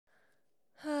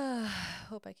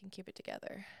hope I can keep it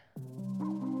together.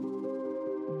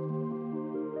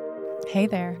 Hey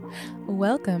there.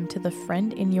 Welcome to the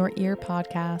Friend in Your Ear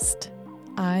podcast.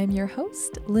 I'm your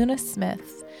host, Luna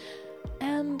Smith,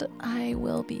 and I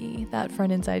will be that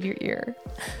friend inside your ear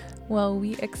while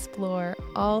we explore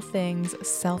all things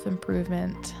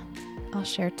self-improvement. I'll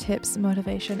share tips,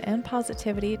 motivation, and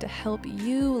positivity to help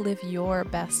you live your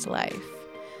best life.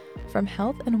 From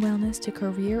health and wellness to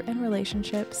career and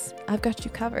relationships, I've got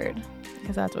you covered,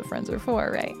 because that's what friends are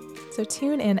for, right? So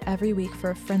tune in every week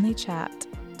for a friendly chat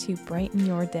to brighten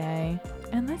your day,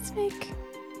 and let's make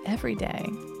every day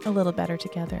a little better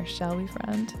together, shall we,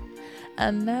 friend?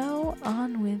 And now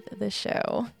on with the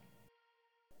show.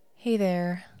 Hey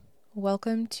there,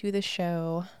 welcome to the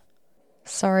show.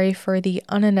 Sorry for the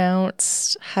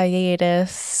unannounced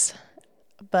hiatus,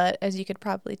 but as you could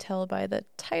probably tell by the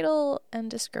title and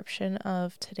description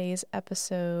of today's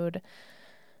episode,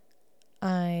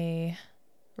 I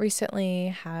recently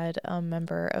had a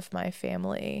member of my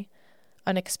family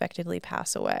unexpectedly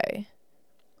pass away.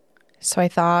 So I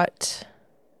thought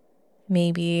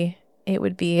maybe it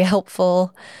would be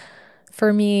helpful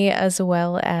for me as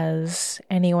well as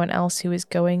anyone else who is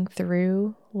going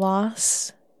through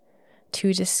loss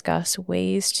to discuss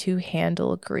ways to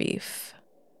handle grief.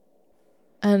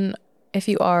 And if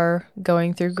you are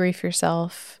going through grief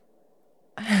yourself,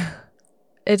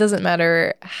 it doesn't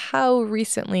matter how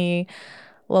recently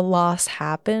the loss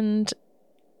happened,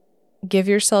 give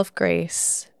yourself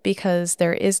grace because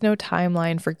there is no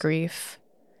timeline for grief.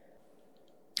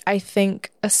 I think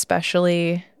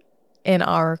especially in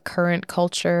our current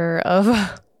culture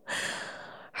of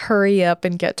hurry up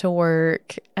and get to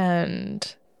work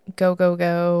and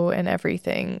go and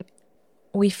everything,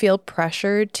 we feel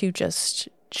pressured to just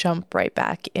jump right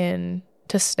back in,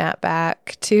 to snap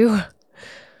back, to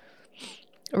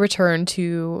return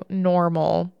to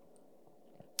normal.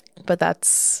 But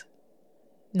that's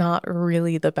not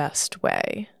really the best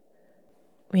way.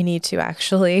 We need to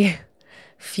actually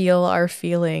feel our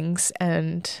feelings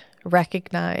and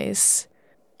recognize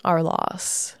our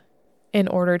loss in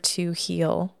order to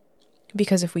heal.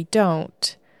 Because if we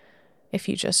don't, if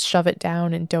you just shove it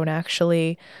down and don't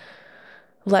actually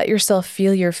let yourself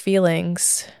feel your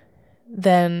feelings,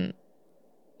 then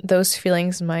those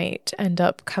feelings might end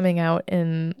up coming out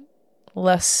in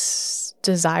less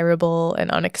desirable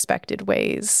and unexpected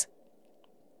ways.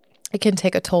 It can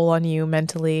take a toll on you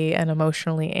mentally and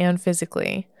emotionally and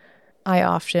physically. I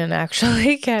often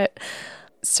actually get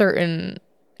certain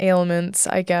ailments,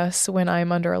 I guess, when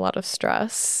I'm under a lot of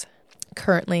stress.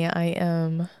 Currently, I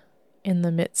am in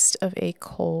the midst of a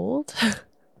cold,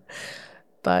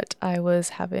 but I was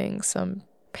having some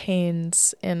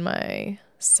pains in my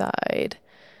side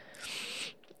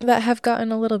that have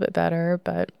gotten a little bit better,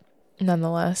 but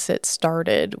nonetheless, it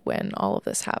started when all of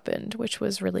this happened, which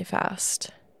was really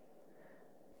fast.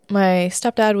 My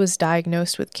stepdad was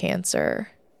diagnosed with cancer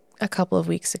a couple of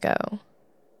weeks ago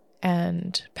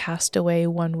and passed away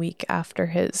 1 week after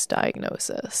his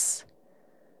diagnosis.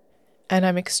 And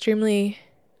I'm extremely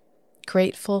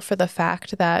grateful for the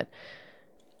fact that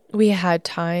we had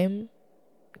time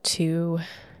to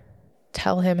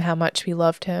tell him how much we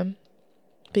loved him,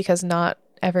 because not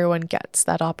everyone gets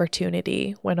that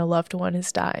opportunity when a loved one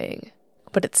is dying.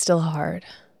 But it's still hard.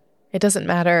 It doesn't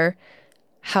matter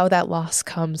how that loss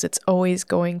comes, it's always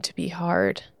going to be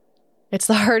hard. It's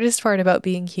the hardest part about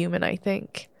being human, I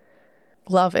think.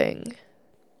 Loving.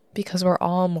 Because we're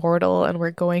all mortal and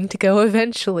we're going to go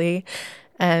eventually.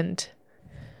 And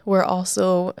we're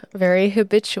also very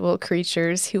habitual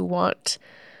creatures who want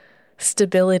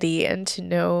stability and to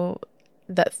know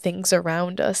that things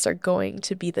around us are going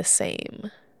to be the same.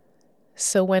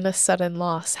 So when a sudden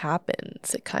loss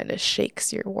happens, it kind of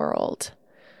shakes your world.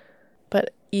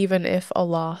 But even if a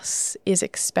loss is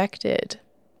expected,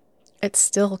 it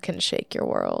still can shake your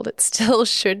world. It still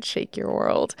should shake your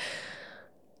world.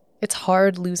 It's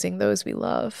hard losing those we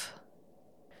love.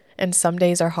 And some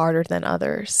days are harder than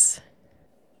others.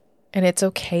 And it's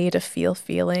okay to feel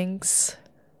feelings.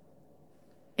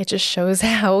 It just shows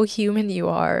how human you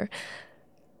are,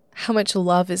 how much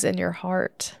love is in your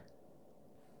heart.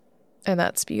 And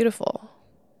that's beautiful.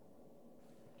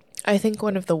 I think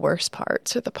one of the worst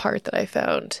parts, or the part that I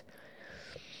found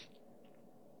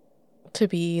to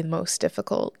be the most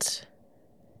difficult,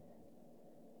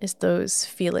 is those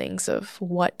feelings of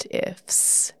what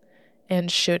ifs and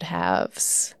should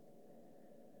haves.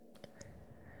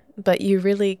 But you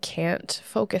really can't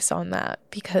focus on that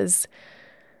because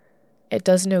it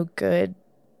does no good.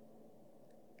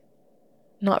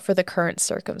 Not for the current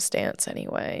circumstance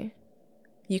anyway.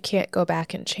 You can't go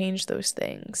back and change those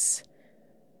things.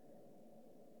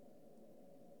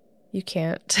 You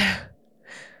can't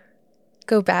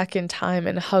go back in time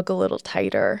and hug a little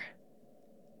tighter,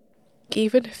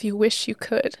 even if you wish you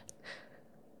could.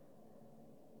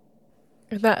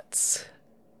 And that's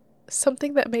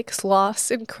something that makes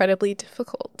loss incredibly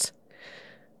difficult,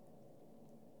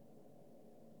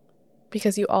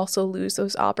 because you also lose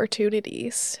those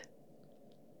opportunities.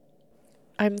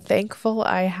 I'm thankful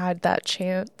I had that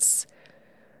chance,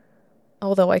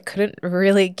 although I couldn't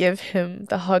really give him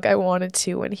the hug I wanted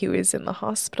to when he was in the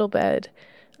hospital bed.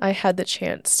 I had the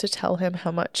chance to tell him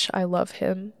how much I love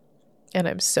him, and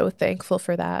I'm so thankful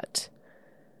for that.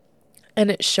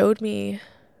 And it showed me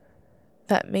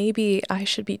that maybe I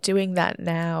should be doing that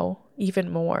now even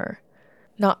more.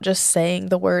 Not just saying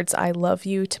the words "I love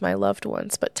you" to my loved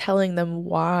ones, but telling them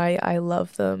why I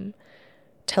love them,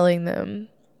 telling them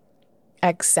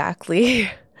exactly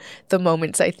the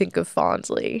moments I think of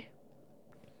fondly,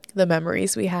 the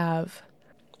memories we have,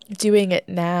 doing it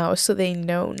now so they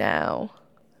know now.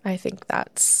 I think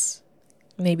that's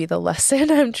maybe the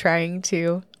lesson I'm trying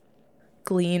to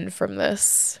glean from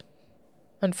this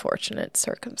unfortunate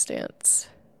circumstance.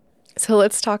 So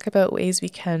let's talk about ways we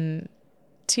can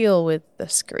deal with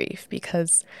this grief,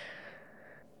 because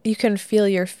you can feel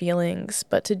your feelings,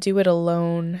 but to do it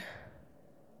alone,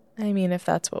 I mean, if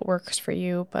that's what works for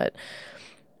you, but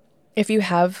if you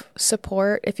have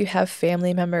support, if you have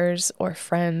family members or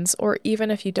friends, or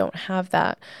even if you don't have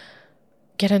that,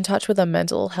 get in touch with a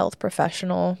mental health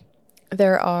professional.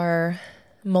 There are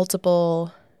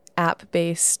multiple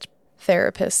app-based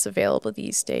therapists available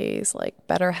these days, like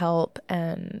BetterHelp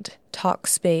and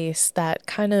Talkspace, that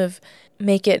kind of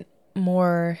make it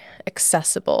more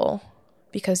accessible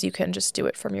because you can just do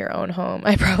it from your own home.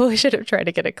 I probably should have tried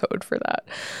to get a code for that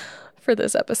for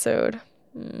this episode.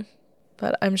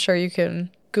 But I'm sure you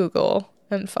can Google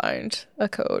and find a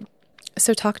code.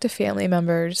 So talk to family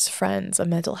members, friends, a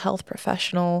mental health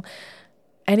professional,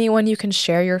 anyone you can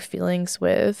share your feelings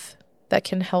with that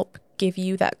can help give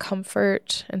you that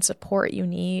comfort and support you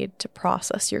need to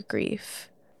process your grief.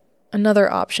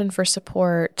 Another option for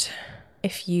support,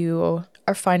 if you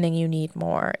are finding you need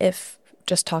more, if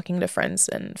just talking to friends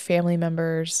and family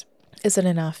members isn't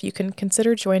enough, you can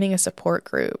consider joining a support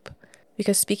group,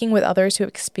 because speaking with others who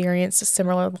experienced a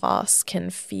similar loss can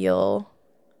feel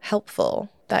helpful.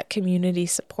 That community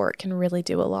support can really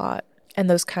do a lot. And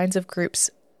those kinds of groups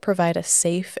provide a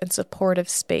safe and supportive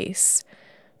space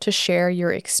to share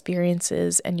your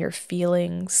experiences and your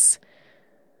feelings.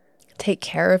 Take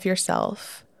care of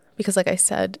yourself, because like I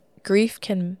said, grief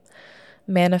can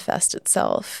manifest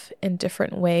itself in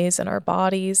different ways in our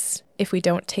bodies if we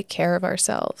don't take care of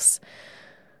ourselves.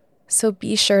 So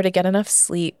be sure to get enough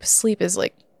sleep. Sleep is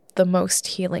like the most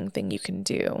healing thing you can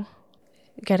do.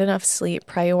 Get enough sleep,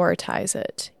 prioritize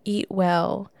it, eat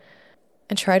well,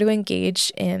 and try to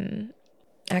engage in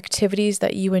activities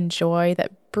that you enjoy,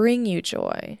 that bring you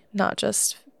joy, not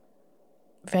just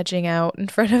vegging out in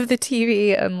front of the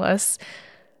TV unless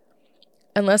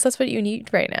that's what you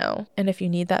need right now. And if you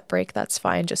need that break, that's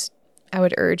fine. I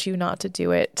would urge you not to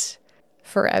do it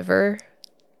forever,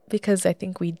 because I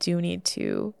think we do need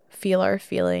to feel our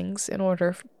feelings in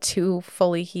order to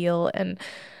fully heal. And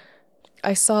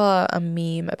I saw a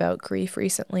meme about grief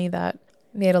recently that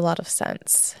made a lot of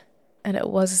sense. And it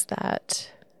was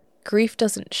that grief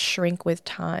doesn't shrink with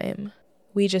time.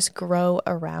 We just grow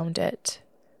around it.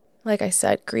 Like I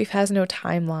said, grief has no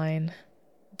timeline.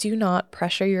 Do not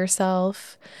pressure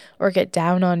yourself or get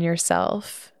down on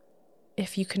yourself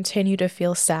if you continue to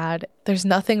feel sad. There's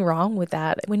nothing wrong with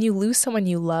that. When you lose someone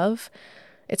you love,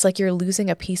 it's like you're losing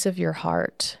a piece of your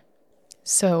heart.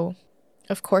 So,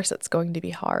 of course, it's going to be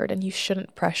hard, and you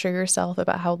shouldn't pressure yourself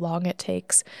about how long it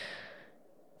takes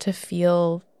to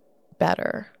feel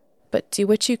better. But do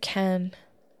what you can,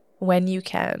 when you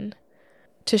can,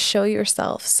 to show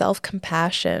yourself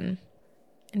self-compassion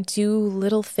and do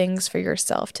little things for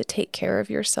yourself to take care of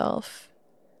yourself,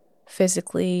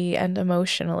 physically and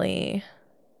emotionally.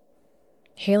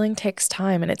 Healing takes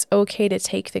time, and it's okay to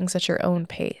take things at your own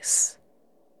pace.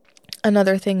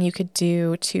 Another thing you could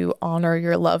do to honor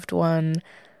your loved one,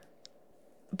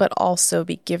 but also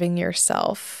be giving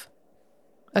yourself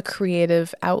a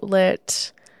creative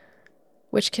outlet,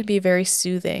 which can be very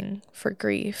soothing for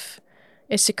grief,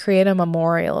 is to create a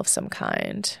memorial of some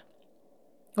kind,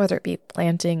 whether it be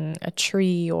planting a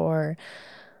tree or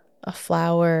a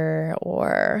flower,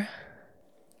 or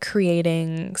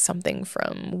creating something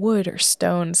from wood or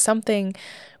stone, something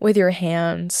with your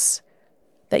hands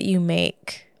that you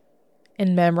make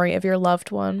in memory of your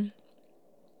loved one.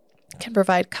 Can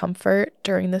provide comfort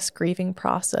during this grieving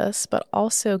process, but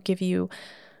also give you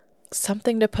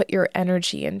something to put your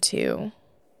energy into.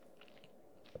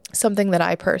 Something that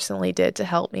I personally did to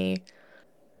help me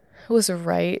was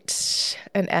write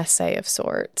an essay of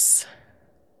sorts.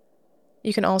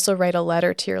 You can also write a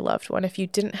letter to your loved one if you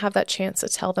didn't have that chance to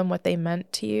tell them what they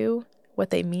meant to you,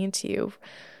 what they mean to you.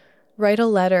 Write a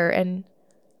letter, and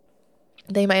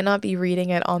they might not be reading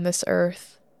it on this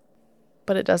earth,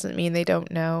 but it doesn't mean they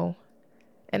don't know.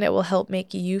 And it will help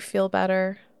make you feel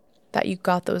better that you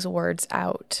got those words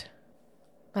out.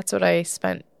 That's what I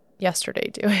spent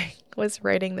yesterday doing, was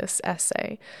writing this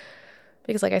essay.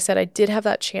 Because like I said, I did have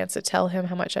that chance to tell him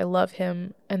how much I love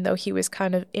him. And though he was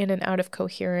kind of in and out of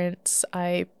coherence,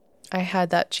 I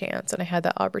had that chance and I had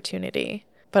that opportunity.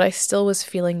 But I still was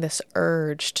feeling this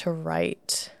urge to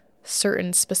write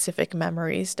certain specific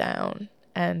memories down.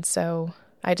 And so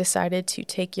I decided to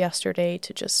take yesterday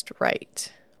to just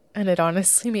write. And it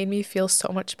honestly made me feel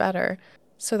so much better.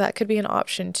 So that could be an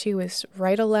option too, is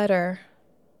write a letter.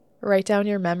 Write down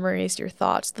your memories, your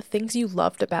thoughts, the things you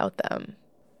loved about them.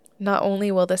 Not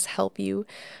only will this help you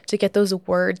to get those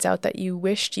words out that you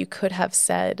wished you could have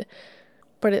said,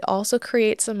 but it also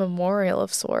creates a memorial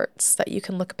of sorts that you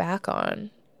can look back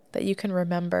on, that you can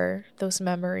remember those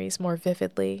memories more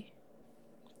vividly.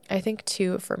 I think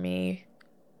too, for me,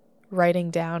 writing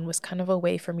down was kind of a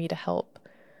way for me to help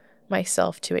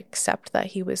myself to accept that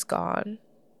he was gone,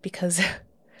 because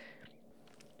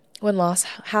when loss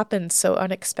happens so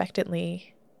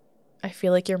unexpectedly, I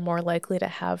feel like you're more likely to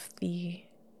have the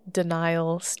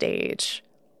denial stage.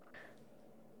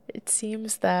 It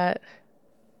seems that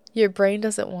your brain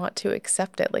doesn't want to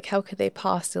accept it. Like, how could they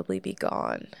possibly be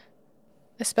gone?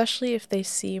 Especially if they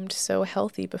seemed so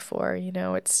healthy before,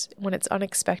 it's when it's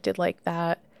unexpected like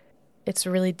that, it's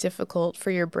really difficult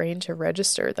for your brain to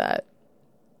register that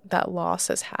loss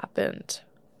has happened.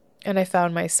 And I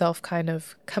found myself kind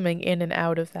of coming in and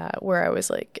out of that, where I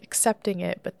was like accepting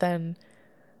it, but then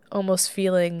almost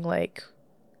feeling like,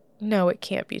 no, it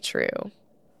can't be true.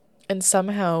 And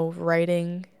somehow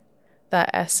writing that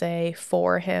essay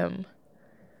for him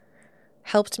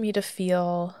helped me to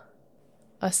feel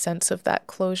a sense of that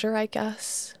closure, I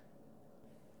guess.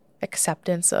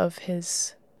 Acceptance of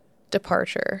his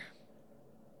departure.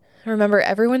 Remember,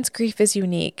 everyone's grief is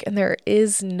unique, and there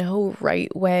is no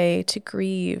right way to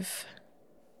grieve.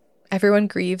 Everyone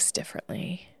grieves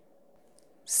differently.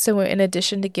 So in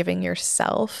addition to giving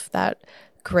yourself that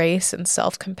grace and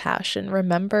self-compassion,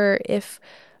 remember, if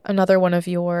another one of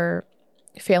your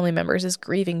family members is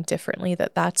grieving differently,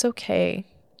 that's okay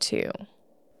too,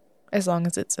 as long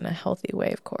as it's in a healthy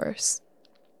way, of course.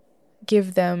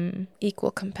 Give them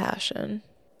equal compassion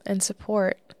and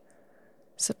support.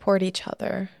 Support each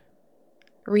other.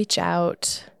 Reach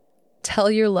out.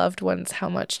 Tell your loved ones how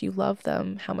much you love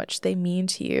them, how much they mean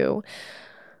to you.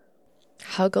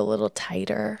 Hug a little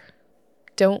tighter.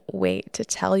 Don't wait to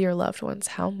tell your loved ones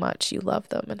how much you love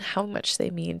them and how much they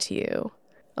mean to you.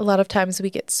 A lot of times we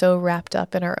get so wrapped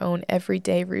up in our own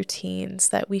everyday routines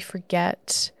that we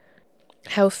forget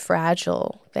how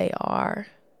fragile they are,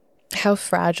 how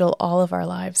fragile all of our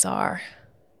lives are.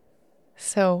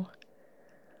 So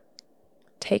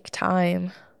take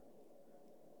time.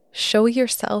 Show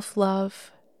yourself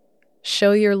love.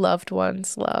 Show your loved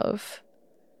ones love.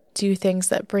 Do things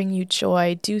that bring you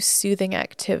joy. Do soothing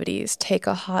activities. Take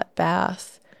a hot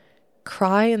bath.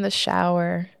 Cry in the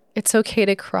shower. It's okay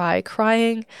to cry.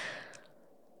 Crying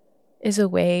is a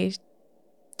way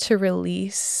to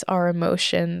release our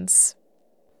emotions.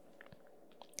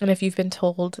 And if you've been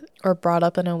told or brought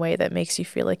up in a way that makes you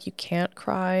feel like you can't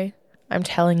cry, I'm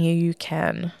telling you, you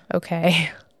can,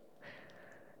 okay?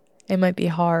 It might be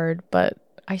hard, but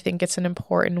I think it's an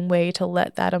important way to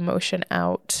let that emotion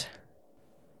out.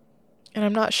 And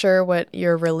I'm not sure what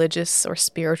your religious or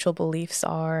spiritual beliefs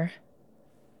are,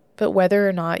 but whether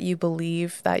or not you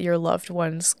believe that your loved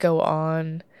ones go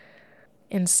on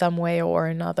in some way or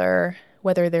another,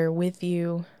 whether they're with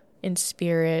you in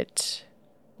spirit,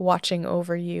 watching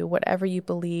over you, whatever you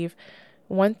believe,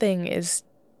 one thing is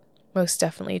most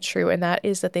definitely true, and that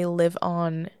is that they live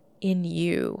on in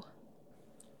you.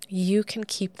 You can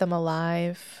keep them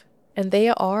alive, and they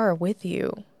are with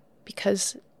you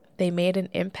because they made an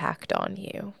impact on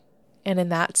you. And in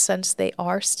that sense, they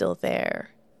are still there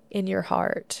in your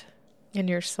heart, in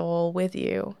your soul, with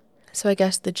you. So I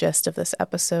guess the gist of this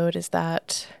episode is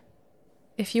that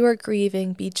if you are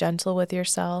grieving, be gentle with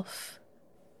yourself.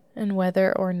 And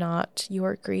whether or not you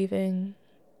are grieving,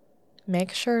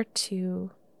 make sure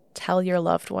to tell your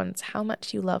loved ones how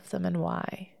much you love them and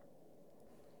why.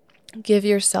 Give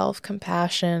yourself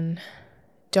compassion.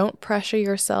 Don't pressure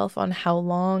yourself on how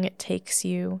long it takes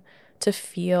you to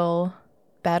feel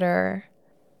better.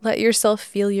 Let yourself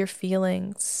feel your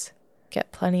feelings.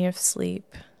 Get plenty of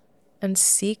sleep. and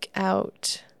seek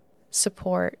out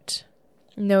support.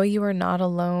 Know you are not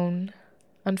alone.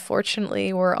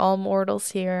 Unfortunately, we're all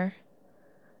mortals here,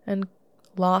 and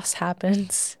loss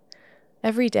happens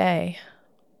every day.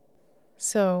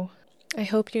 So I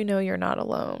hope you know you're not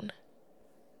alone.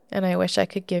 And I wish I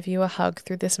could give you a hug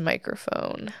through this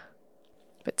microphone.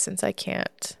 But since I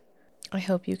can't, I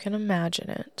hope you can imagine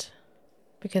it.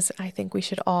 Because I think we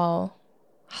should all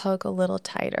hug a little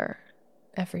tighter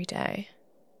every day.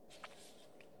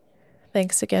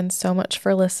 Thanks again so much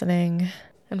for listening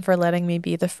and for letting me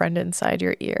be the friend inside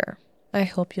your ear. I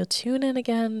hope you'll tune in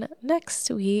again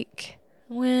next week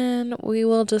when we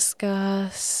will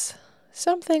discuss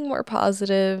something more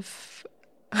positive.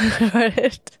 I'm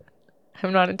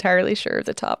not entirely sure of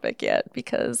the topic yet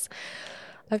because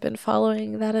I've been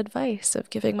following that advice of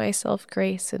giving myself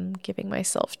grace and giving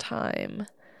myself time.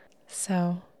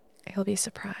 So you'll be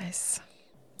surprised.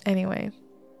 Anyway,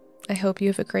 I hope you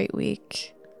have a great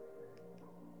week.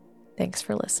 Thanks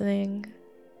for listening.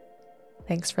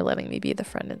 Thanks for letting me be the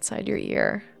friend inside your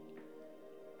ear.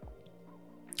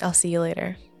 I'll see you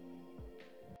later.